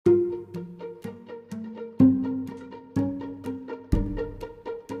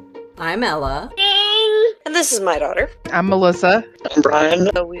I'm Ella. And this is my daughter. I'm Melissa. I'm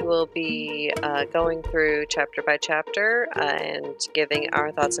Brian. So we will be going through chapter by chapter and giving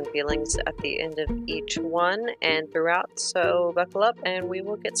our thoughts and feelings at the end of each one and throughout. So buckle up and we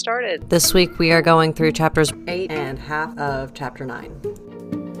will get started. This week we are going through chapters 8 and half of chapter 9.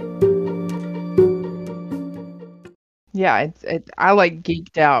 Yeah, I like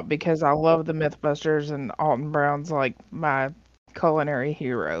geeked out because I love the Mythbusters and Alton Brown's like my culinary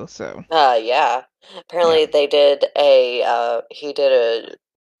hero. So Yeah. Apparently they did he did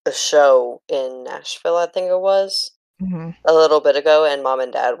a show in Nashville, I think it was, a little bit ago, and Mom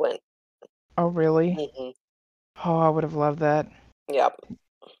and Dad went. Oh, really? Mm-hmm. Oh, I would have loved that. Yep.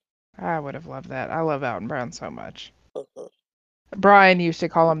 I would have loved that. I love Alton Brown so much. Mm-hmm. Brian used to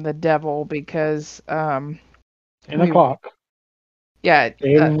call him the devil because 10 o'clock. Yeah,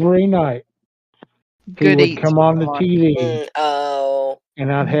 every night. Good He Eats would come on the TV. Oh.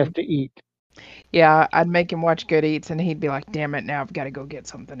 And I'd have to eat. Yeah, I'd make him watch Good Eats, and he'd be like, "Damn it, now I've got to go get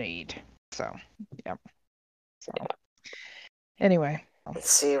something to eat." So, yep. So, anyway. Let's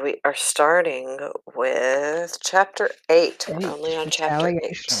see, we are starting with chapter 8. We're only on chapter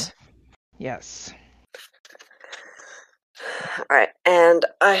 8. Yes. Alright, and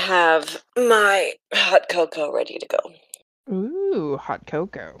I have my hot cocoa ready to go. Ooh, hot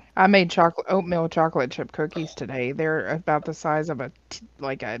cocoa. I made oatmeal chocolate chip cookies today. They're about the size of a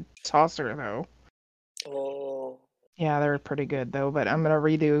saucer, though. Oh. Yeah, they're pretty good, though, but I'm going to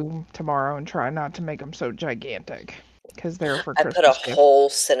redo tomorrow and try not to make them so gigantic. Because they're for Christmas. I put a whole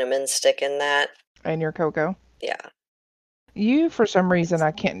cinnamon stick in that. And your cocoa? Yeah. You, for some reason,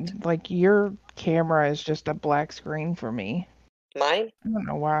 I can't, your camera is just a black screen for me. Mine? I don't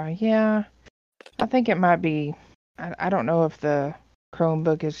know why. Yeah. I think it might be, I don't know if the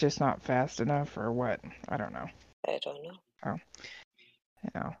Chromebook is just not fast enough or what. I don't know. I don't know. Oh.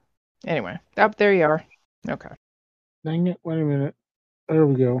 Yeah. Anyway, there you are. Okay. Dang it. Wait a minute. There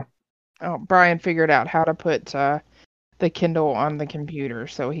we go. Oh, Brian figured out how to put the Kindle on the computer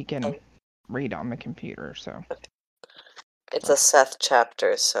so he can read on the computer. So it's a Seth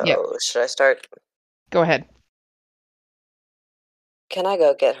chapter, so Should I start? Go ahead. Can I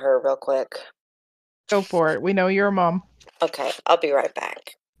go get her real quick? Go for it. We know you're a mom. Okay, I'll be right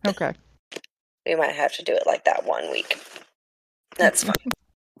back. Okay. We might have to do it like that 1 week. That's fine.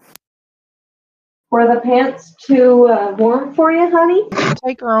 Were the pants too warm for you, honey?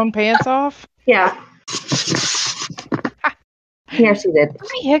 Take her own pants off? Yeah. Yes, she did.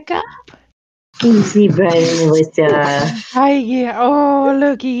 Hi, Hiccup. Easy, Brian, Melissa. Hi, yeah. Oh,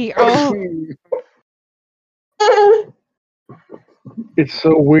 looky. Oh. It's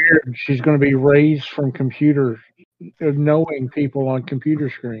so weird. She's going to be raised from knowing people on computer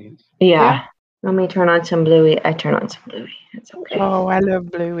screens. Yeah. Let me turn on some Bluey. I turn on some Bluey. It's okay. Oh, I love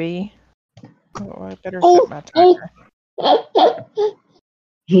Bluey. Oh, I better set my timer.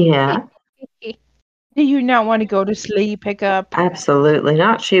 Yeah. Do you not want to go to sleep, Hiccup? Absolutely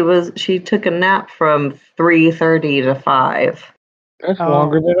not. She took a nap from 3:30 to 5. That's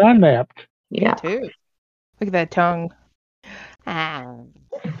longer than I napped. Yeah. Me too. Look at that tongue. No.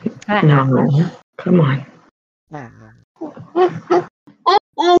 Come on.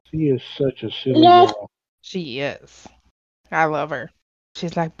 She is such a silly girl. She is. I love her.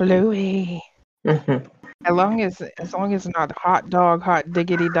 She's like Bluey. Mm-hmm. As long as it's not hot dog, hot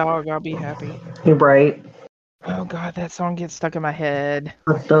diggity dog, I'll be happy. You're right. Oh God, that song gets stuck in my head.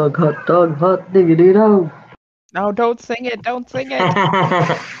 Hot dog, hot diggity dog. No, don't sing it. Don't sing it.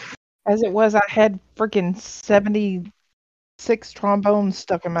 As it was, I had freaking 76 trombones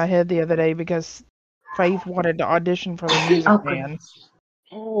stuck in my head the other day because Faith wanted to audition for the music band.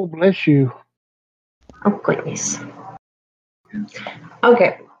 Oh, bless you. Oh, goodness.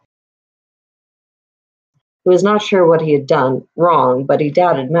 Okay. He was not sure what he had done wrong, but he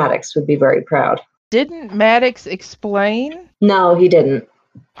doubted Maddox would be very proud. Didn't Maddox explain? No, he didn't.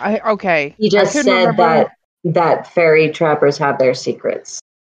 Okay. He just said that fairy trappers have their secrets.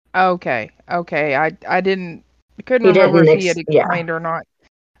 Okay. I couldn't remember if he had explained or not.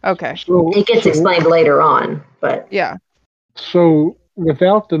 Okay. So, it gets explained later on, but yeah. So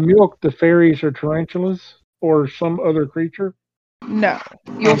without the milk, the fairies are tarantulas or some other creature? No.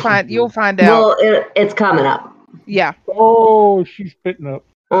 You'll find out. Well, it's coming up. Yeah. Oh, she's spitting up.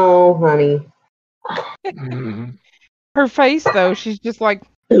 Oh, honey. Her face, though, she's just like,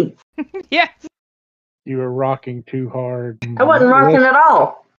 yes. You were rocking too hard. I wasn't rocking at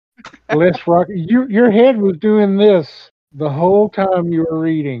all. Let's rock. Your head was doing this the whole time you were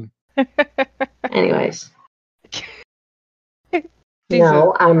reading. Anyways.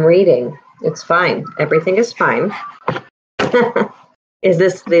 No, I'm reading. It's fine. Everything is fine. Is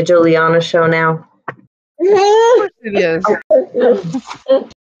this the Juliana show now? Of course it is.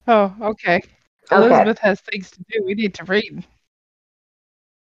 Oh, okay. Elizabeth has things to do. We need to read.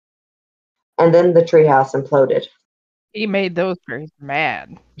 And then the treehouse imploded. He made those fairies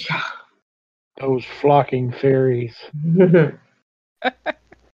mad. Yeah. Those flocking fairies.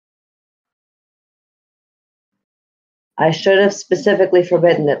 I should have specifically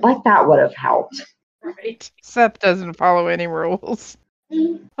forbidden it. Like that would have helped. Right. Seth doesn't follow any rules.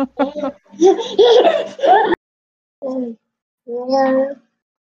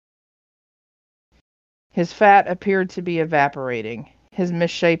 His fat appeared to be evaporating. His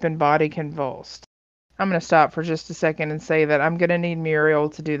misshapen body convulsed. I'm going to stop for just a second and say that I'm going to need Muriel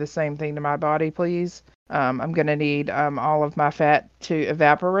to do the same thing to my body, please. I'm going to need all of my fat to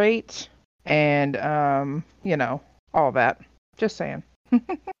evaporate and, all that. Just saying.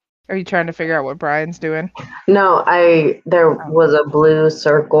 Are you trying to figure out what Brian's doing? No, there was a blue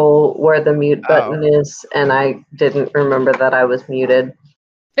circle where the mute button is, and I didn't remember that I was muted.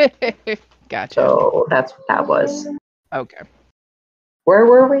 Gotcha. So that's what that was. Okay. Where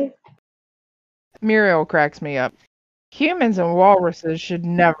were we? Muriel cracks me up. Humans and walruses should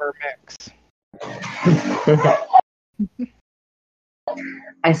never mix.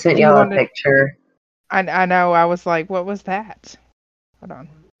 I sent y'all a picture. I know. I was like, what was that? Hold on.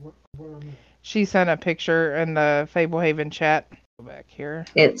 She sent a picture in the Fablehaven chat. Go back here.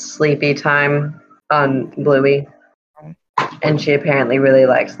 It's sleepy time on Bluey. And she apparently really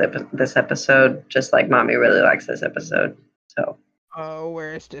likes this episode, just like Mommy really likes this episode. So. Oh,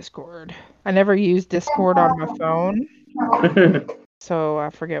 where is Discord? I never use Discord on my phone. So I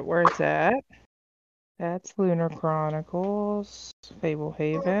forget where it's at. That's Lunar Chronicles,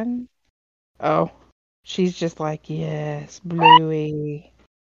 Fablehaven. Oh, she's just like, yes, Bluey.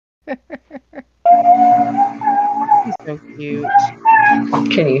 He's so cute.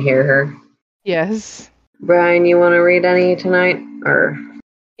 Can you hear her? Yes. Brian, you want to read any tonight, or?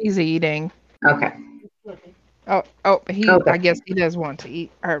 He's eating. Okay. Oh, okay. I guess he does want to eat.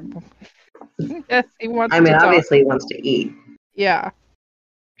 Or, yes, he wants to talk. Obviously he wants to eat. Yeah.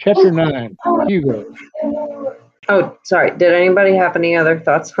 Chapter 9, Hugo. Oh, sorry. Did anybody have any other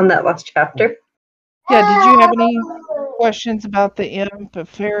thoughts on that last chapter? Yeah, did you have any questions about the imp of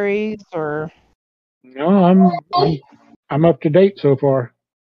fairies, or? No, I'm up to date so far.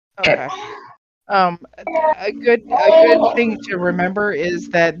 Okay. A good thing to remember is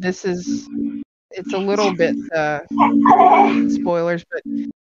that it's a little bit spoilers, but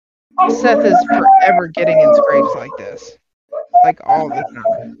Seth is forever getting in scrapes like this, like all the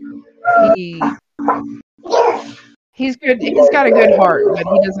time. He's good. He's got a good heart, but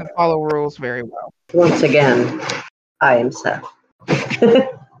he doesn't follow rules very well. Once again, I am Seth.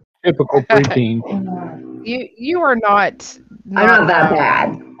 Typical preteen. You are not. I'm not that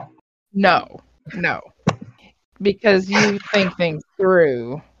bad. No, because you think things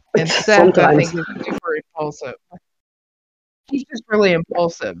through. And Seth, I think, is super impulsive. He's just really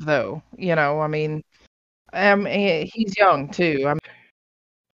impulsive, though. You know, I mean, he's young, too.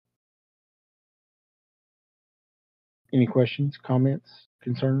 Any questions, comments,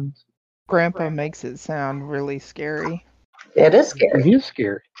 concerns? Grandpa makes it sound really scary. It is scary. It is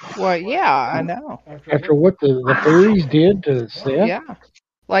scary. Well, yeah, I know. After what the fairies did to Seth? Yeah.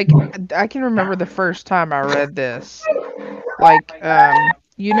 Like, I can remember the first time I read this. Like,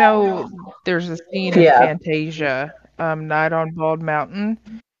 there's a scene in Fantasia, Night on Bald Mountain,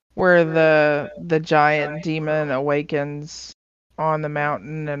 where the giant demon awakens on the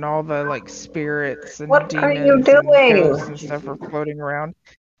mountain and all the, like, spirits and demons and ghosts and stuff are floating around.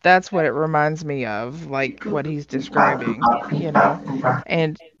 That's what it reminds me of, like, what he's describing, you know?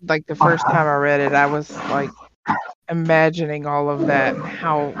 And, like, the first time I read it, I was, like, imagining all of that and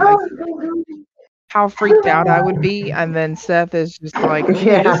how freaked out I would be, and then Seth is just like,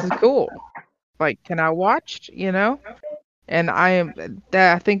 hey, this is cool. Like, can I watch? You know? And I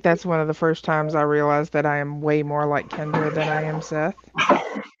think that's one of the first times I realized that I am way more like Kendra than I am Seth,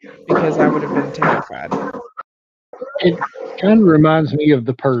 because I would have been terrified. It kind of reminds me of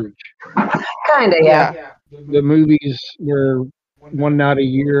The Purge. Kind of, yeah. The movies where one night a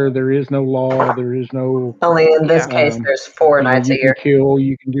year, there is no law, there is no... Only in this case, there's 4 nights a year. You can kill,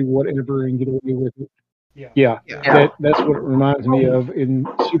 you can do whatever and get away with it. Yeah. That's what it reminds me of in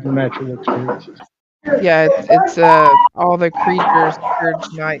supernatural experiences. Yeah, it's all the creatures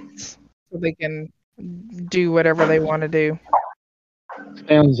purge nights so they can do whatever they want to do.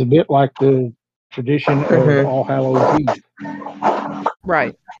 Sounds a bit like the tradition of All Hallows Eve.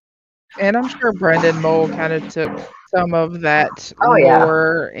 Right. And I'm sure Brendan Mull kind of took some of that Oh, yeah.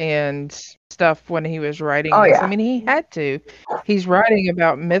 lore and stuff when he was writing Oh, this. yeah. I mean, he had to. He's writing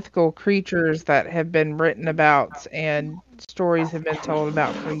about mythical creatures that have been written about and stories have been told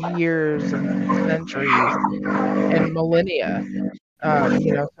about for years and centuries and millennia.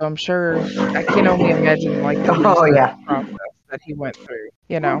 So I'm sure I can only imagine like the Oh, research yeah. process that he went through.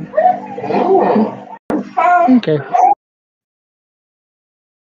 Okay.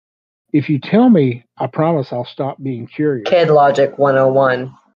 If you tell me, I promise I'll stop being curious. Kid Logic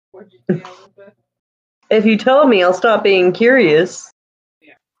 101. If you tell me, I'll stop being curious.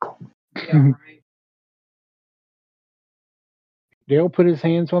 Dale put his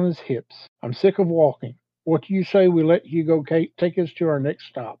hands on his hips. I'm sick of walking. What do you say we let Hugo take us to our next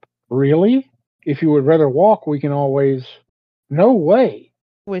stop? Really? If you would rather walk, we can always... No way.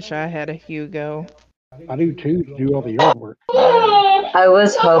 Wish I had a Hugo. I do too, to do all the yard work. I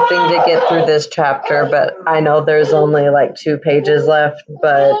was hoping to get through this chapter, but I know there's only like 2 pages left,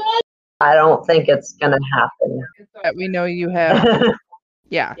 but I don't think it's going to happen. That we know you have.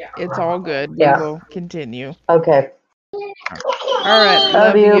 Yeah, it's all good. Yeah. We will continue. Okay. All right.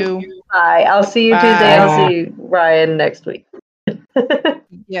 Love Love you. you. Bye. I'll see you Tuesday. Bye. I'll see Ryan next week.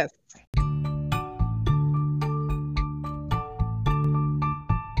 Yes.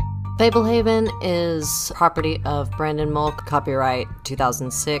 Fablehaven is property of Brandon Mull, copyright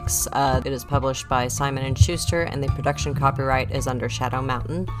 2006. It is published by Simon & Schuster, and the production copyright is under Shadow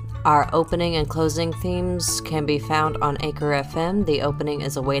Mountain. Our opening and closing themes can be found on Anchor FM. The opening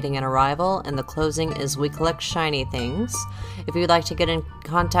is Awaiting an Arrival, and the closing is We Collect Shiny Things. If you'd like to get in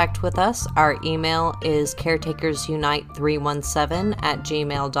contact with us, our email is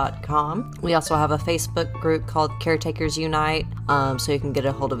caretakersunite317@gmail.com. We also have a Facebook group called Caretakers Unite, so you can get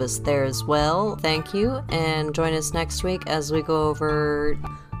a hold of us there as well. Thank you, and join us next week as we go over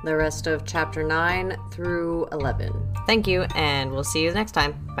the rest of Chapter 9 through 11. Thank you, and we'll see you next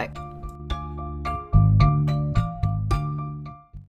time. Bye.